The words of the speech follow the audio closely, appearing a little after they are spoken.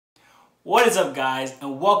What is up, guys,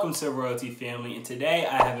 and welcome to the Royalty family. And today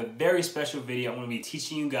I have a very special video. I'm going to be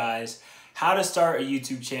teaching you guys how to start a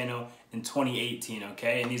YouTube channel in 2018,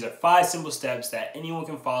 okay? And these are 5 simple steps that anyone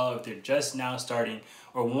can follow if they're just now starting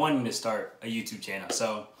or wanting to start a YouTube channel.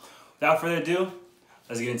 So without further ado,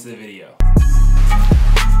 let's get into the video.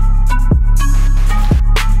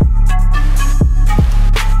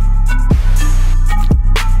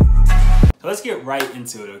 So let's get right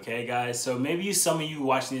into it, okay, guys? So maybe some of you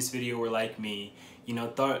watching this video were like me,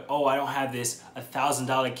 thought, oh, I don't have this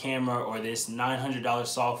 $1,000 camera or this $900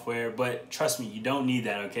 software, but trust me, you don't need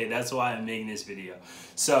that, okay? That's why I'm making this video.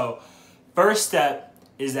 So first step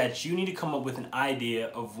is that you need to come up with an idea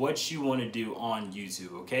of what you want to do on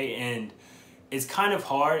YouTube, okay? And it's kind of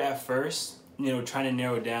hard at first, trying to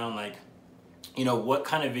narrow down, what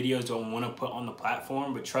kind of videos do I want to put on the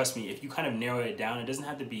platform. But trust me, if you kind of narrow it down, it doesn't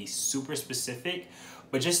have to be super specific,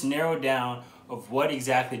 but just narrow down of what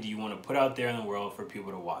exactly do you want to put out there in the world for people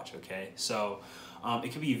to watch, okay? So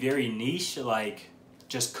it could be very niche, like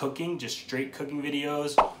just cooking, just straight cooking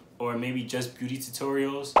videos, or maybe just beauty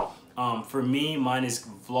tutorials. For me, mine is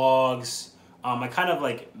vlogs. I kind of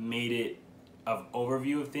made it an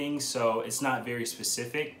overview of things, so it's not very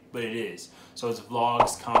specific, but it is. So it's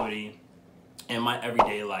vlogs, comedy, and my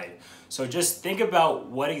everyday life. So just think about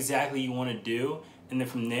what exactly you want to do, and then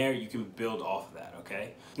from there you can build off of that,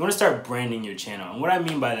 okay? You want to start branding your channel, and what I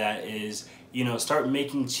mean by that is, start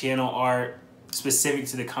making channel art specific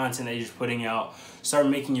to the content that you're putting out. Start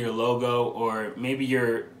making your logo, or maybe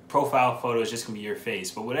your profile photo is just gonna be your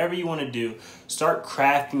face, but whatever you want to do, start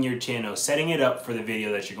crafting your channel, setting it up for the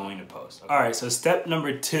video that you're going to post. Okay? All right, so step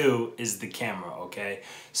number 2 is the camera, okay?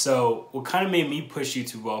 So what kind of made me push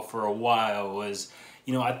YouTube well for a while was,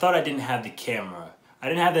 I thought I didn't have the camera. I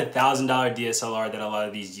didn't have the $1,000 DSLR that a lot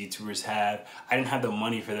of these YouTubers have. I didn't have the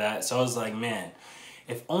money for that. So I was like, man,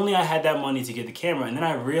 if only I had that money to get the camera. And then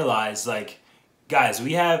I realized, guys,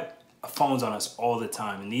 we have phones on us all the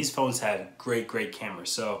time, and these phones have great cameras.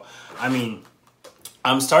 So I mean,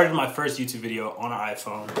 I'm started my first YouTube video on an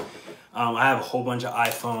iPhone. I have a whole bunch of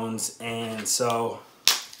iPhones, and so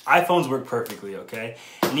iPhones work perfectly, okay?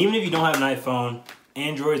 And even if you don't have an iPhone,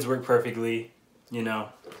 Androids work perfectly, and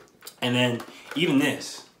then even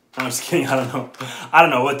this, I'm just kidding, I don't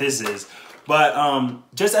know what this is, but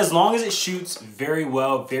just as long as it shoots very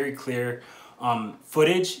well, very clear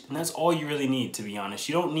footage, and that's all you really need, to be honest.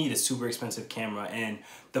 You don't need a super expensive camera, and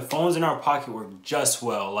the phones in our pocket work just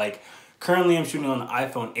well. Currently I'm shooting on the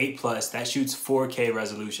iPhone 8 Plus that shoots 4K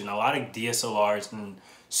resolution. A lot of DSLRs and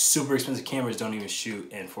super expensive cameras don't even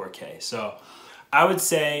shoot in 4K. So I would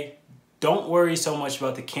say don't worry so much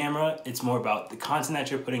about the camera. It's more about the content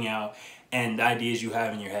that you're putting out and the ideas you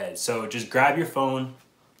have in your head. So just grab your phone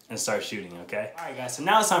and start shooting, okay? All right, guys, so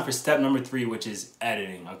now it's time for step number 3, which is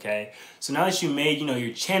editing, okay? So now that you made,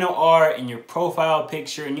 your channel art and your profile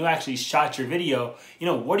picture, and you actually shot your video,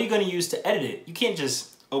 what are you gonna use to edit it? You can't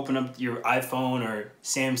just open up your iPhone or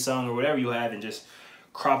Samsung or whatever you have and just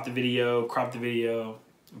crop the video,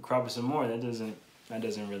 and crop it some more. That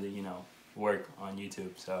doesn't really, work on YouTube,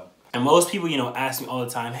 so. And most people, ask me all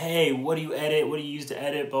the time, hey, what do you edit? What do you use to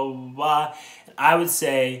edit? Blah, blah, blah. And I would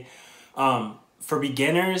say, for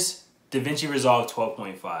beginners, Vinci Resolve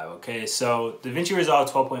 12.5, okay? So Vinci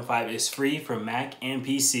Resolve 12.5 is free for Mac and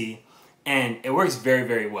PC, and it works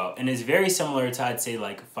very well. And it's very similar to, I'd say,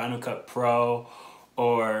 Final Cut Pro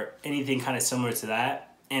or anything kind of similar to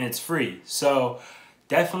that, and it's free. So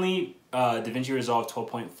definitely Vinci Resolve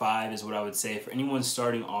 12.5 is what I would say for anyone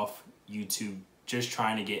starting off YouTube, just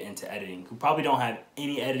trying to get into editing, who probably don't have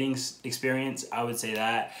any editing experience. I would say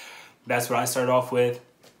that's what I started off with.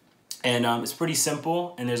 And it's pretty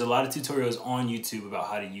simple, and there's a lot of tutorials on YouTube about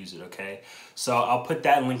how to use it, okay? So I'll put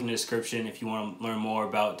that link in the description if you want to learn more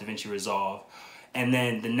about Vinci Resolve. And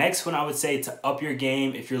then the next one, I would say, to up your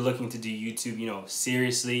game if you're looking to do YouTube,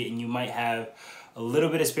 seriously, and you might have a little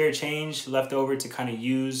bit of spare change left over to kind of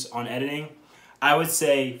use on editing, I would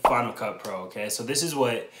say Final Cut Pro, okay? So this is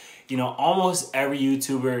what, almost every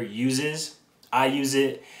YouTuber uses. I use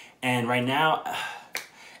it, and right now,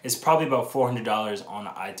 it's probably about $400 on the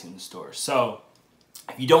iTunes store. So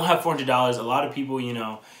if you don't have $400, a lot of people,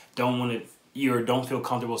 don't feel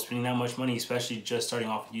comfortable spending that much money, especially just starting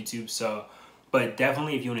off YouTube. So, but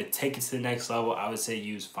definitely if you want to take it to the next level, I would say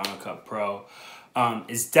use Final Cut Pro.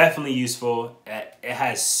 It's definitely useful. It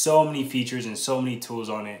has so many features and so many tools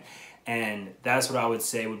on it, and that's what I would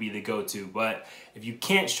say would be the go-to. But if you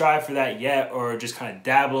can't strive for that yet, or just kind of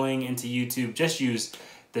dabbling into YouTube, just use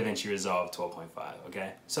Vinci Resolve 12.5,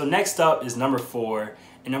 okay? So next up is number 4,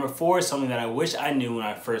 And number 4 is something that I wish I knew when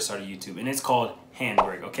I first started YouTube, and it's called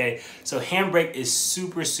Handbrake, okay? So Handbrake is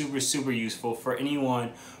super useful for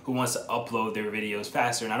anyone who wants to upload their videos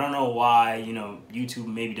faster. And I don't know why, you know, YouTube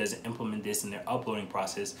maybe doesn't implement this in their uploading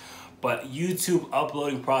process, but YouTube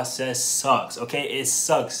uploading process sucks, okay? It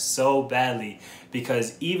sucks so badly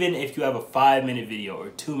because even if you have a 5-minute video or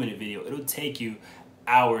 2-minute video, it'll take you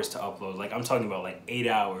hours to upload. Like I'm talking about like 8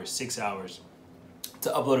 hours, 6 hours to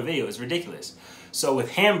upload a video. It's ridiculous. So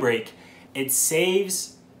with Handbrake, it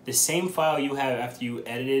saves the same file you have after you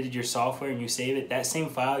edited your software and you save it. That same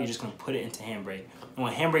file, you're just gonna put it into Handbrake. And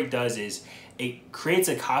what Handbrake does is it creates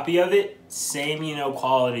a copy of it, same, you know,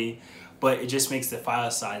 quality, but it just makes the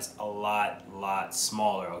file size a lot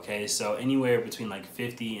smaller, okay? So anywhere between like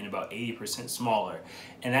 50 and about 80% smaller.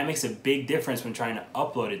 And that makes a big difference when trying to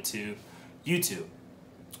upload it to YouTube.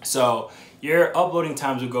 So your uploading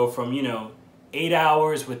times will go from, you know, 8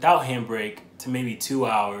 hours without Handbrake to maybe 2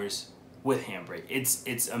 hours with Handbrake.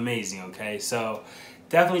 It's amazing, okay? So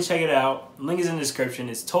definitely check it out. Link is in the description.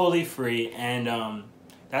 It's totally free, and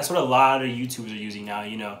that's what a lot of YouTubers are using now.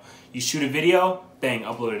 You know, you shoot a video, bang,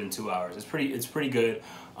 upload it in 2 hours. It's pretty good.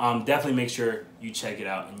 Definitely make sure you check it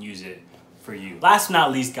out and use it for you. Last but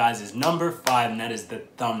not least, guys, is number 5, and that is the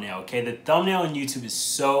thumbnail, okay? The thumbnail on YouTube is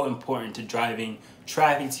so important to driving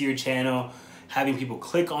traffic to your channel. Having people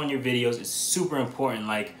click on your videos is super important.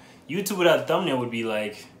 Like, YouTube without a thumbnail would be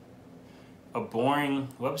like a boring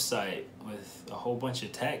website with a whole bunch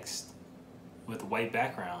of text with white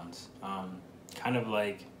backgrounds. Kind of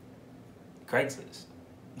like Craigslist.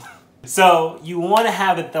 So you want to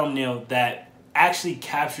have a thumbnail that actually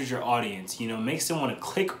captures your audience, you know, makes them want to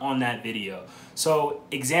click on that video. So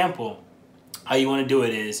example, how you want to do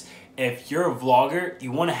it is, if you're a vlogger,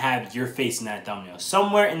 you want to have your face in that thumbnail.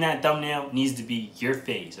 Somewhere in that thumbnail needs to be your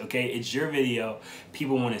face, okay? It's your video.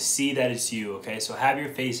 People want to see that it's you, okay? So have your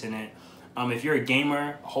face in it. If you're a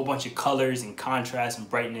gamer, a whole bunch of colors and contrast and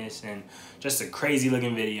brightness and just a crazy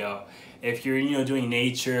looking video. If you're, you know, doing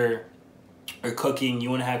nature or cooking, you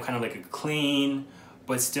want to have kind of like a clean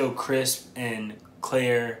but still crisp and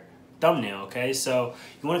clear thumbnail, okay? So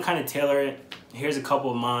you want to kind of tailor it. Here's a couple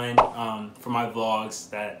of mine for my vlogs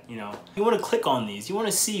that, you know, you want to click on these. You want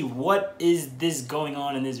to see what is this going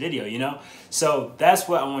on in this video, you know? So that's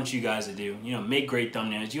what I want you guys to do. You know, make great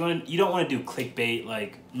thumbnails. You don't want to do clickbait.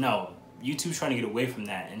 Like, no, YouTube's trying to get away from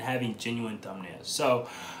that and having genuine thumbnails. So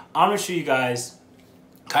I'm going to show you guys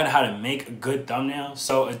kind of how to make a good thumbnail.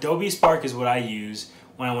 So Adobe Spark is what I use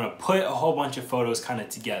when I want to put a whole bunch of photos kind of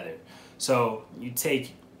together. So you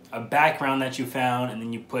take a background that you found, and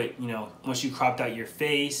then you put, you know, once you cropped out your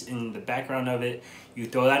face and the background of it, you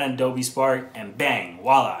throw that in Adobe Spark and bang,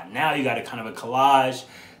 voila. Now you got a kind of a collage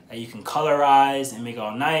that you can colorize and make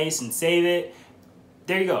all nice and save it.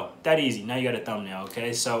 There you go, that easy. Now you got a thumbnail,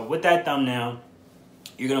 okay? So with that thumbnail,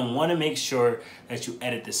 you're gonna wanna make sure that you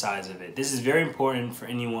edit the size of it. This is very important for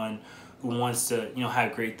anyone who wants to, you know,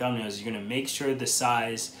 have great thumbnails. You're gonna make sure the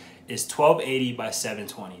size is 1280 by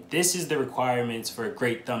 720. This is the requirements for a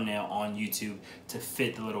great thumbnail on YouTube to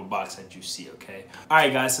fit the little box that you see, okay? All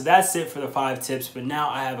right, guys, so that's it for the 5 tips, but now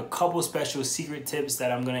I have a couple special secret tips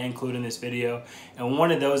that I'm gonna include in this video, and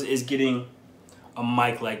one of those is getting a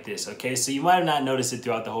mic like this, okay? So you might have not noticed it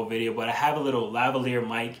throughout the whole video, but I have a little lavalier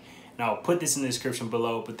mic, and I'll put this in the description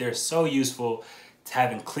below, but they're so useful to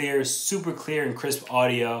having clear, super clear and crisp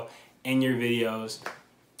audio in your videos.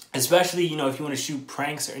 Especially, you know, if you want to shoot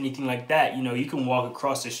pranks or anything like that, you know, you can walk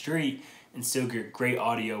across the street and still get great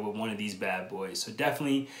audio with one of these bad boys. So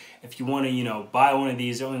definitely, if you want to, you know, buy one of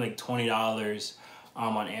these, they're only like $20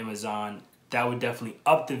 on Amazon. That would definitely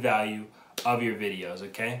up the value of your videos,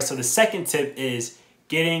 okay? So the second tip is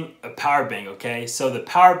getting a power bank, okay? So the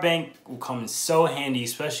power bank will come in so handy,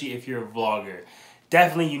 especially if you're a vlogger.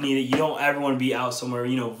 Definitely you need it. You don't ever want to be out somewhere,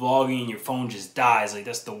 you know, vlogging and your phone just dies. Like,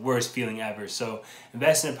 that's the worst feeling ever. So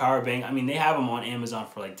invest in a power bank. I mean, they have them on Amazon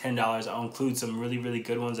for like $10. I'll include some really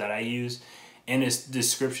good ones that I use in this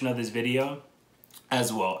description of this video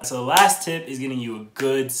as well. So the last tip is getting you a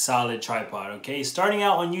good solid tripod, okay? Starting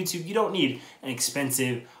out on YouTube, you don't need an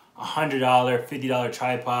expensive $100, $50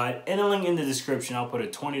 tripod. In a link in the description, I'll put a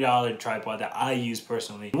 $20 tripod that I use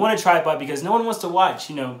personally. You want a tripod because no one wants to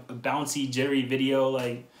watch, you know, a bouncy, jittery video.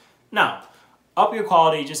 Like, no. Up your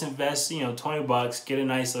quality, just invest, you know, 20 bucks, get a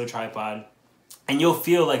nice little tripod, and you'll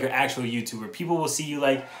feel like an actual YouTuber. People will see you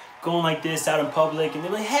like going like this out in public, and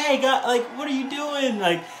they're like, hey, God, like, what are you doing?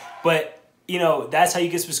 Like, but you know, that's how you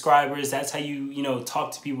get subscribers. That's how you know,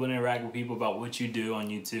 talk to people and interact with people about what you do on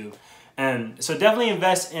YouTube. And so definitely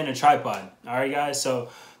invest in a tripod. All right, guys. So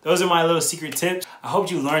those are my little secret tips. I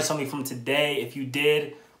hope you learned something from today. If you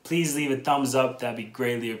did, please leave a thumbs up. That'd be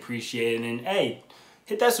greatly appreciated. And hey,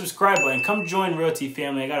 hit that subscribe button. Come join Realty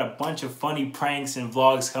Family. I got a bunch of funny pranks and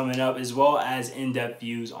vlogs coming up, as well as in-depth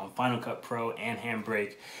views on Final Cut Pro and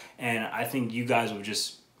Handbrake. And I think you guys will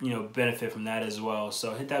just, benefit from that as well.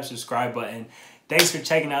 So hit that subscribe button. Thanks for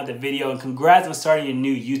checking out the video, and congrats on starting your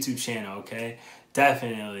new YouTube channel, okay?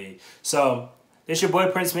 Definitely. So, this your boy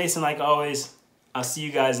Princemvson like always. I'll see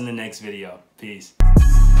you guys in the next video. Peace.